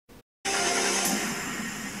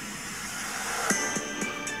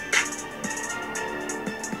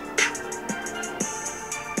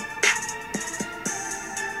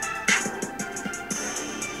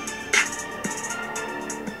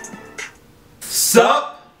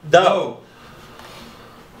Sup Tho.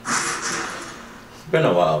 It's been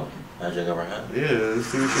a while. Magic ever had? Yeah, let's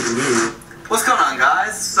see what you can do. What's going on,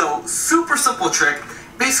 guys? So, super simple trick.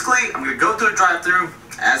 Basically, I'm gonna go through a drive-thru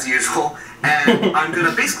as usual, and I'm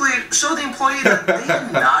gonna basically show the employee that they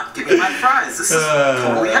did not give me my fries. This is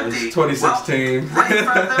totally empty. It's 2016. Well, right in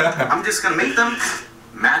front of them, I'm just gonna make them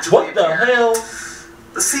magically What the appear. hell?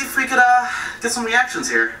 Let's see if we could get some reactions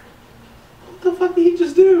here. What the fuck did he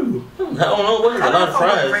just do? I don't know. What is a lot of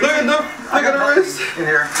fries? Look at the wrist. In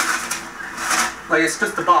here. Like, it's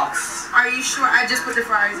just a box. Are you sure? I just put the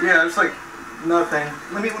fries in. Yeah, it's like nothing.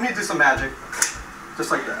 Let me do some magic.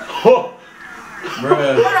 Just like that. Oh.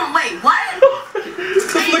 Bruh. Hold on, wait, what?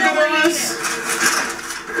 Look at the wrist.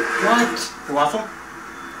 What? You want some?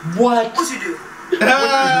 What? What you do?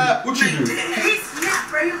 What you do? He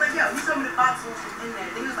snapped, right? He was like, yo, you told me the box was in there.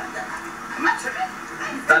 Then he was like, am I tripping?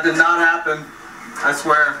 That did not happen. I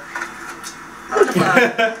swear. I was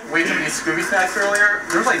way too many Scooby snacks earlier.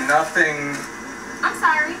 There's like nothing. I'm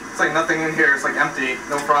sorry. It's like nothing in here. It's like empty.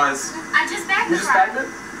 No fries. I just bagged You the just fries. bagged it?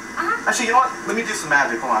 Uh-huh. Actually, you know what? Let me do some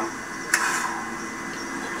magic. Hold on.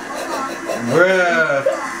 Bruh.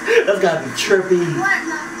 That's gotta be trippy. What?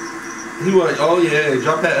 No. He was, oh yeah,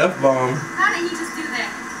 drop that F-bomb. How did he just do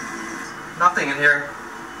that? Nothing in here.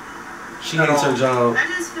 She hates her job. I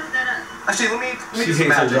just filled that up. Actually, let me She do some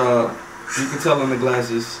hates her magic. job. You can tell in the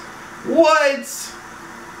glasses. What?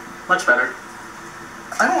 Much better.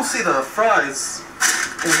 I don't see the fries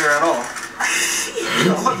in here at all.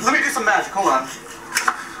 Let me do some magic. Hold on.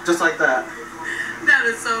 Just like that. That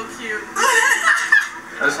is so cute.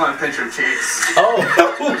 I just want to pinch your cheeks. Oh.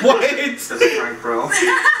 What? This is Frank, bro. What the?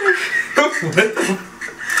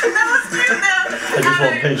 That was cute now. I just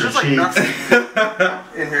want to pinch your There's like cheek. nothing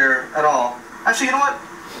in here at all. Actually, you know what?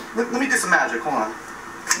 Let me do some magic. Hold on.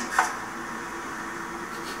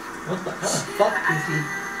 What the fuck is he?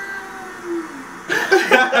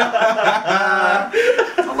 I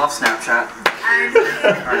love Snapchat.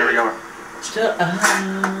 Alright, here we go. Shut up.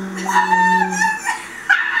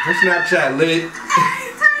 Her Snapchat lit.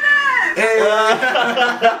 Hey.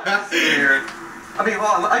 Weird. I mean,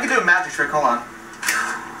 hold on. I can do a magic trick. Hold on.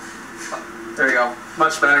 There you go.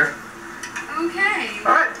 Much better. Okay.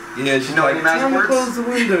 Alright. Yeah, she's know like, any magic tell me to words? close the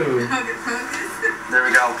window. Hocus pocus. There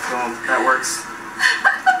we go. Boom. That works.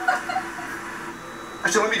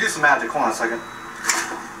 Actually, let me do some magic. Hold on a second.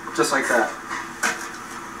 Just like that.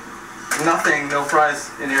 Nothing. No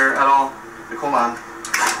fries in here at all. Like, hold on.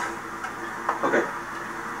 Okay.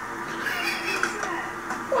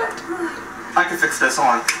 What? I can fix this.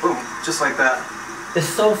 Hold on. Boom. Just like that. It's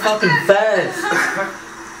so fucking fast.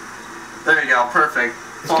 There you go. Perfect.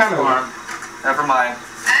 It's False kind of- alarm. Never mind.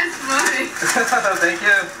 That's funny. Thank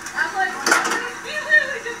you. I'm like, he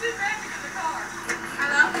literally just did magic in the car.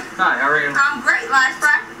 Hello? Hi, how are you? I'm great, last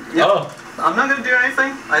Friday. Yep. Oh. I'm not gonna do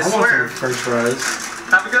anything. I I want swear. some French fries.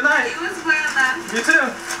 Have a good night. It was well done. You too.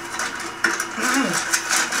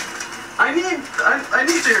 I need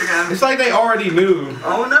you again. It's like they already knew.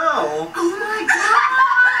 Oh no. Oh my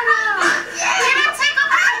god! Can I take a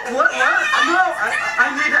bite? What? No.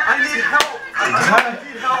 I need help. I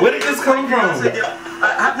need help. Where did this come from?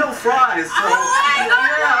 I have no fries. So, Oh my God.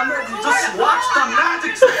 yeah, I'm gonna just watch the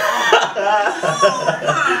magic show.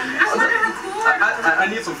 I want to record. I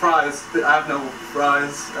need some fries. I have no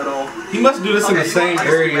fries at all. He must do this in the same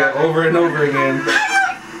area over and over again.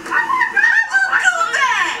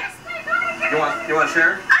 You want to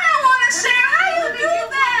share? I don't want to share. How you do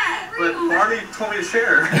that? But Barney told me to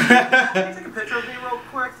share. Can you take a picture of me real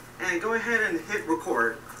quick and go ahead and hit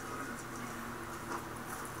record.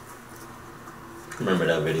 Remember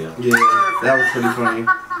that video? Yeah, that was pretty funny.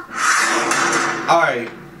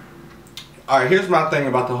 Alright, here's my thing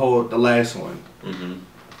about the last one.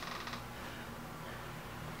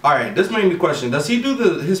 Alright, this made me question, does he do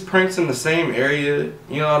his pranks in the same area?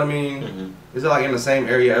 You know what I mean? Is it like in the same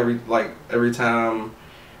area every time?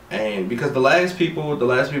 And because the last people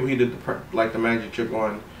he did the magic trick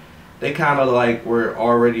on, they kind of like were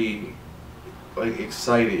already like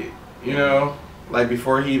excited, you know? Like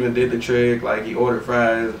before he even did the trick, like he ordered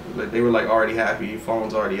fries, like they were like already happy,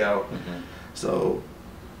 phone's already out. So,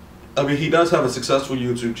 I mean, he does have a successful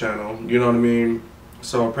YouTube channel, you know what I mean?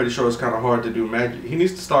 So I'm pretty sure it's kind of hard to do magic. He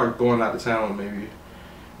needs to start going out of town maybe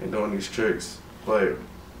and doing these tricks. But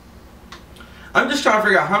I'm just trying to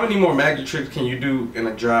figure out how many more magic tricks can you do in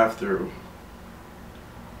a drive-thru.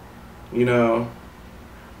 You know,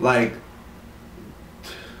 like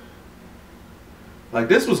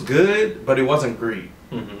this was good, but it wasn't great.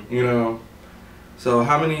 You know, so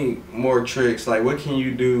how many more tricks? Like, what can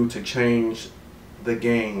you do to change the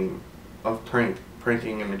game of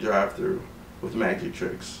pranking in the drive-thru? with magic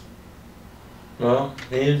tricks? Well,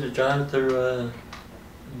 he's a drive-through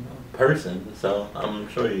person, so I'm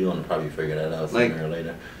sure you're gonna probably figure that out sooner or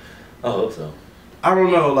later. I hope so. I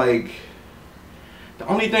don't know, like the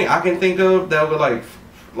only thing I can think of that would like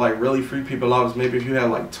really freak people out is maybe if you had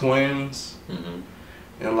like twins,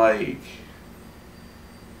 and like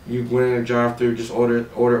you went in a drive-through, just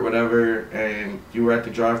ordered whatever, and you were at the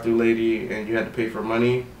drive-through lady and you had to pay for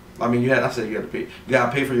money. I mean, you had to pay. You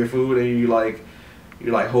gotta pay for your food, and you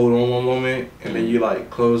hold on one moment, and then you like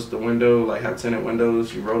close the window, like have tinted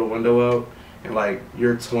windows. You roll the window out, and like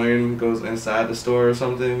your twin goes inside the store or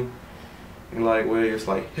something, and like where it's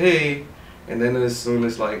like, hey, and then as soon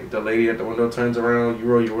as like the lady at the window turns around, you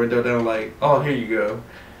roll your window down, like, oh, here you go.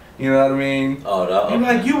 You know what I mean? Oh, no. You're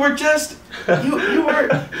like, you were just, you were,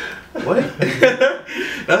 what?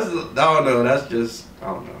 That's, I don't know, that's just, I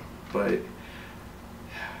don't know, but.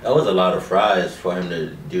 That was a lot of fries for him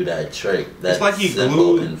to do that trick. That's it's like he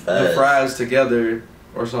glued the fries together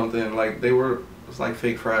or something, like it's like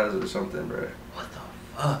fake fries or something, bro. What the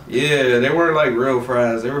fuck? Yeah, they weren't like real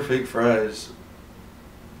fries, they were fake fries.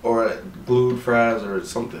 Or glued fries or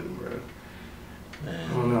something, bro. Man,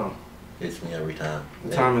 I don't know. Hits me every time.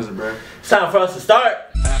 What time is it, bro? It's time for us to start.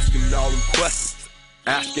 Asking all them questions.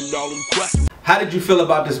 Asking all them questions. How did you feel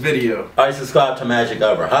about this video? Are you subscribed to Magic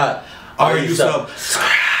Over Hot? Are you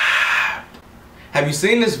subscribed? Have you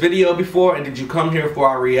seen this video before and did you come here for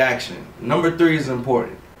our reaction? Number 3 is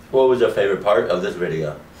important. What was your favorite part of this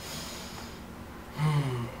video?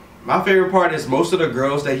 My favorite part is most of the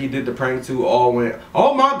girls that he did the prank to all went,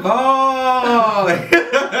 oh my god!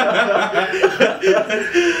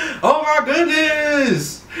 Oh my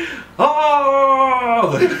goodness!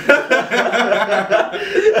 Oh!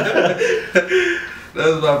 That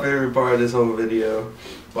was my favorite part of this whole video.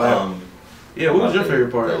 Wow. Yeah, what was your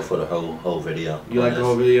favorite part? Go for the whole video. You like the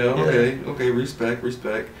whole video? Yeah. Okay, respect.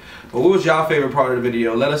 But what was y'all favorite part of the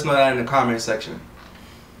video? Let us know that in the comment section.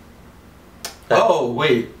 Oh,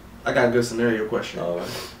 wait. I got a good scenario question. Alright.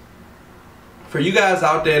 For you guys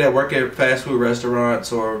out there that work at fast food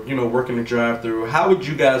restaurants or, you know, work in the drive-thru, how would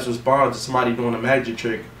you guys respond to somebody doing a magic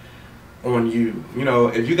trick on you? You know,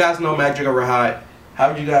 if you guys know Magic Over Hot, how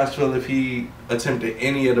would you guys feel if he attempted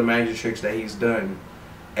any of the magic tricks that he's done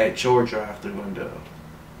at your drive-thru window?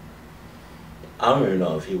 I don't even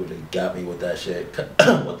know if he would have got me with that shit.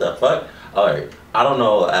 What the fuck? Alright, I don't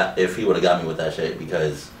know if he would have got me with that shit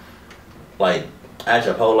because, like, at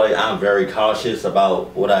Chipotle, I'm very cautious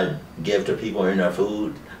about what I give to people in their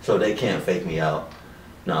food, so they can't fake me out.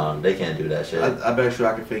 No, they can't do that shit. I bet you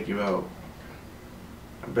I can fake you out.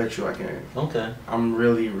 I bet you I can. Okay. I'm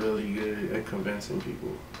really, really good at convincing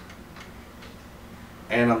people.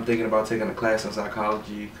 And I'm thinking about taking a class in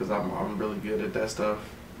psychology because I'm really good at that stuff.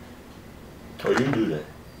 Oh, you do that.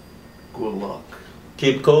 Good luck.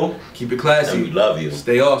 Keep it cool. Keep it classy. And we love you.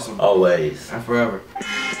 Stay awesome. Always. And forever.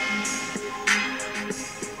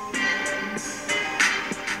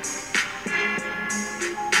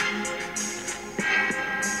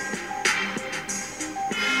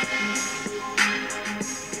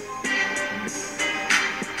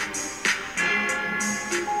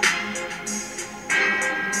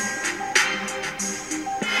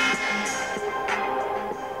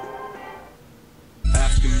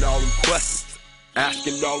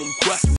 Asking all them questions.